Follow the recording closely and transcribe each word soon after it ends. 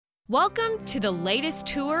Welcome to the latest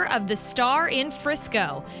tour of the Star in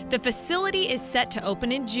Frisco. The facility is set to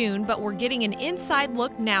open in June, but we're getting an inside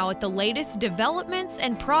look now at the latest developments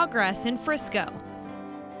and progress in Frisco.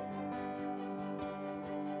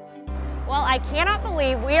 Well, I cannot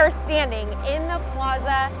believe we are standing in the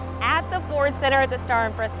plaza at the Ford Center at the Star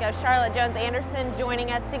in Frisco. Charlotte Jones-Anderson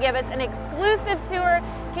joining us to give us an exclusive tour.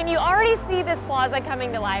 Can you already see this plaza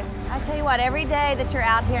coming to life? I tell you what, every day that you're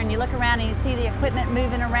out here and you look around and you see the equipment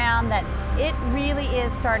moving around, that it really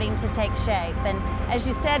is starting to take shape. And as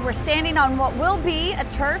you said, we're standing on what will be a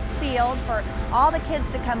turf field for all the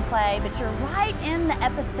kids to come play, but you're right in the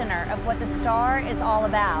epicenter of what the Star is all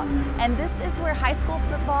about. And this is where high school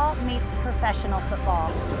football meets professional football.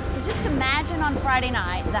 So just imagine on Friday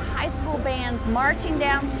night, the high school bands marching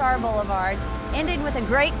down Star Boulevard, ending with a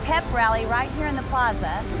great pep rally right here in the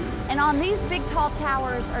plaza. And on these big tall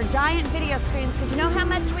towers are giant video screens, because you know how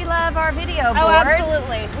much we love our video boards. Oh,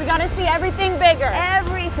 absolutely. We got to see everything bigger.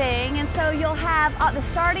 Everything. And so you'll have the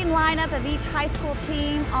starting lineup of each high school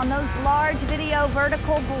team on those large video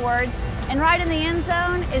vertical boards. And right in the end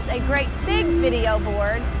zone is a great big video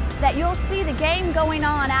board that you'll see the game going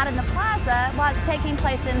on out in the plaza while it's taking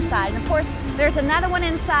place inside. And of course, there's another one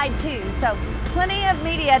inside too. So plenty of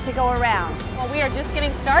media to go around. Well, we are just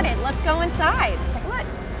getting started. Let's go inside. Let's take a look.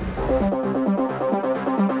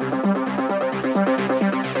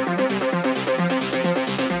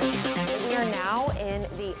 We are now in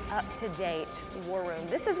the up-to-date war room.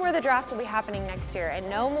 This is where the draft will be happening next year, and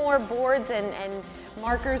no more boards and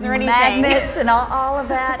markers or anything. Magnets and all of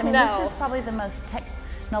that. I mean, No. This is probably the most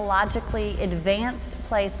technologically advanced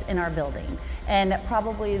place in our building, and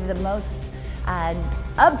probably the most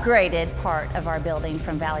upgraded part of our building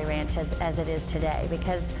from Valley Ranch as it is today,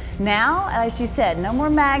 because now, as you said, no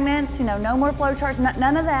more magnets, no more flow charts,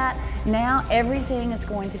 none of that. Now everything is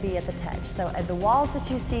going to be at the touch. So the walls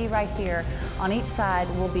that you see right here on each side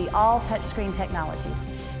will be all touchscreen technologies.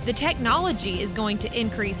 The technology is going to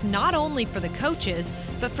increase not only for the coaches,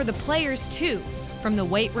 but for the players too. From the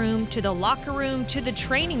weight room to the locker room to the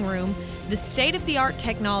training room, the state-of-the-art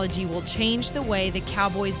technology will change the way the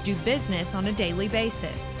Cowboys do business on a daily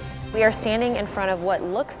basis. We are standing in front of what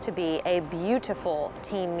looks to be a beautiful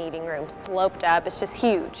team meeting room, sloped up. It's just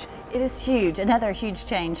huge. It is huge, another huge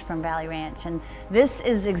change from Valley Ranch, and this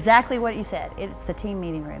is exactly what you said. It's the team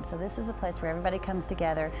meeting room. So this is a place where everybody comes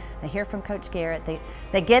together, they hear from Coach Garrett,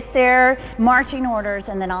 they get their marching orders,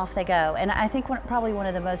 and then off they go. And I think probably one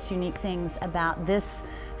of the most unique things about this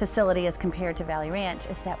facility as compared to Valley Ranch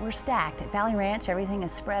is that we're stacked. At Valley Ranch, everything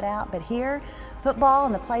is spread out, but here, football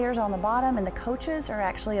and the players are on the bottom and the coaches are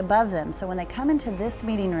actually above them. So when they come into this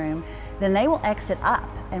meeting room, then they will exit up,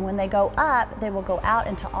 and when they go up, they will go out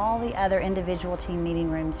into all the other individual team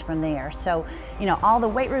meeting rooms from there. So, all the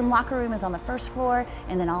weight room, locker room is on the first floor,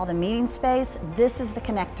 and then all the meeting space, this is the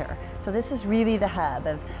connector. So this is really the hub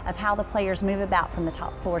of how the players move about from the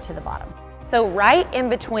top floor to the bottom. So right in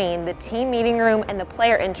between the team meeting room and the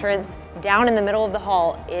player entrance, down in the middle of the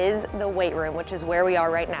hall, is the weight room, which is where we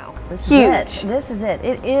are right now. Huge. This is it.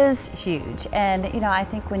 It is huge. And I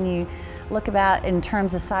think when you look about in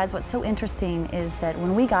terms of size, what's so interesting is that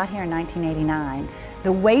when we got here in 1989,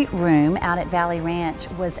 the weight room out at Valley Ranch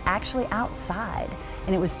was actually outside,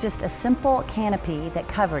 and it was just a simple canopy that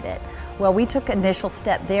covered it. Well, we took an initial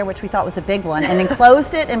step there, which we thought was a big one, and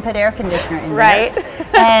enclosed it and put air conditioner in right. there,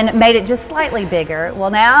 and made it just slightly bigger. Well,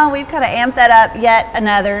 now we've kind of amped that up yet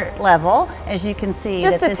another level, as you can see.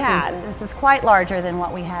 Just that a tad. This is quite larger than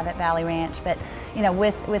what we have at Valley Ranch, but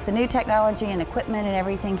with the new technology and equipment and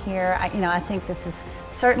everything here, I think this is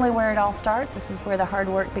certainly where it all starts. This is where the hard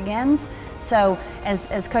work begins. So,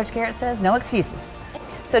 as Coach Garrett says, no excuses.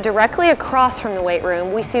 So directly across from the weight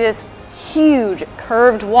room, we see this huge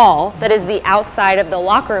curved wall that is the outside of the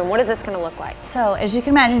locker room. What is this going to look like? So as you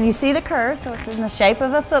can imagine, you see the curve, so it's in the shape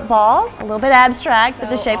of a football, a little bit abstract, but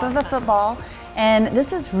the shape of a football. And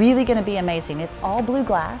this is really going to be amazing. It's all blue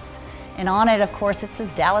glass, and on it, of course, it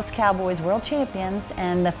says Dallas Cowboys World Champions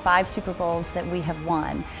and the 5 Super Bowls that we have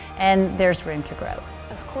won. And there's room to grow.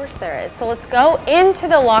 Of course there is. So let's go into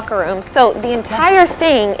the locker room. So the entire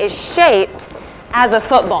thing is shaped as a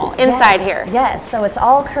football inside here. Yes, so it's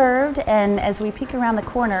all curved, and as we peek around the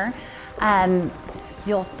corner,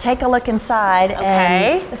 you'll take a look inside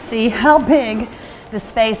and see how big the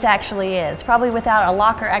space actually is. Probably without a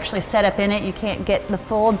locker actually set up in it, you can't get the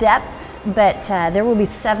full depth but there will be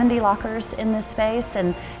 70 lockers in this space.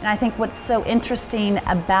 And I think what's so interesting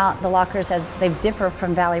about the lockers as they differ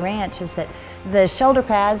from Valley Ranch is that the shoulder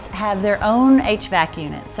pads have their own HVAC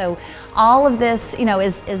unit. So all of this, you know,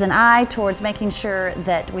 is an eye towards making sure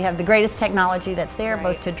that we have the greatest technology that's there, Right.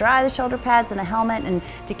 both to dry the shoulder pads and the helmet, and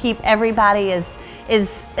to keep everybody as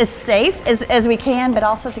safe as we can, but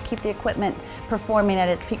also to keep the equipment performing at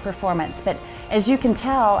its peak performance. But as you can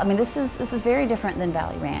tell, I mean, this is very different than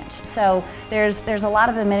Valley Ranch. So there's a lot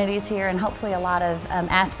of amenities here, and hopefully a lot of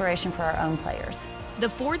aspiration for our own players. The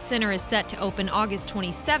Ford Center is set to open August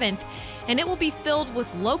 27th, and it will be filled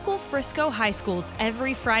with local Frisco high schools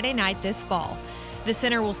every Friday night this fall. The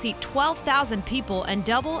center will seat 12,000 people and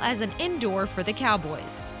double as an indoor for the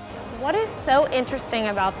Cowboys. What is so interesting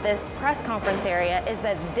about this press conference area is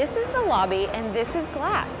that this is the lobby and this is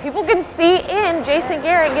glass. People can see in Jason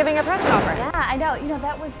Garrett giving a press conference. Yeah, I know. You know,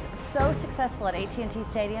 that was so successful at AT&T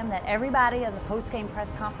Stadium that everybody in the post-game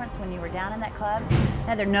press conference, when you were down in that club,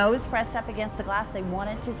 had their nose pressed up against the glass. They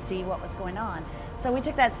wanted to see what was going on. So we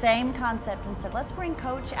took that same concept and said, let's bring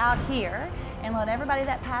Coach out here and let everybody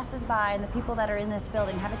that passes by and the people that are in this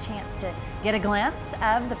building have a chance to get a glimpse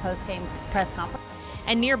of the post-game press conference.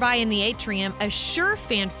 And nearby in the atrium, a sure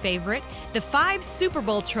fan favorite, the 5 Super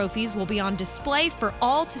Bowl trophies will be on display for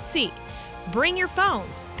all to see. Bring your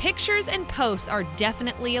phones. Pictures and posts are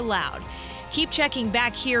definitely allowed. Keep checking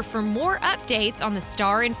back here for more updates on the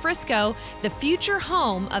Star in Frisco, the future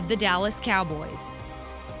home of the Dallas Cowboys.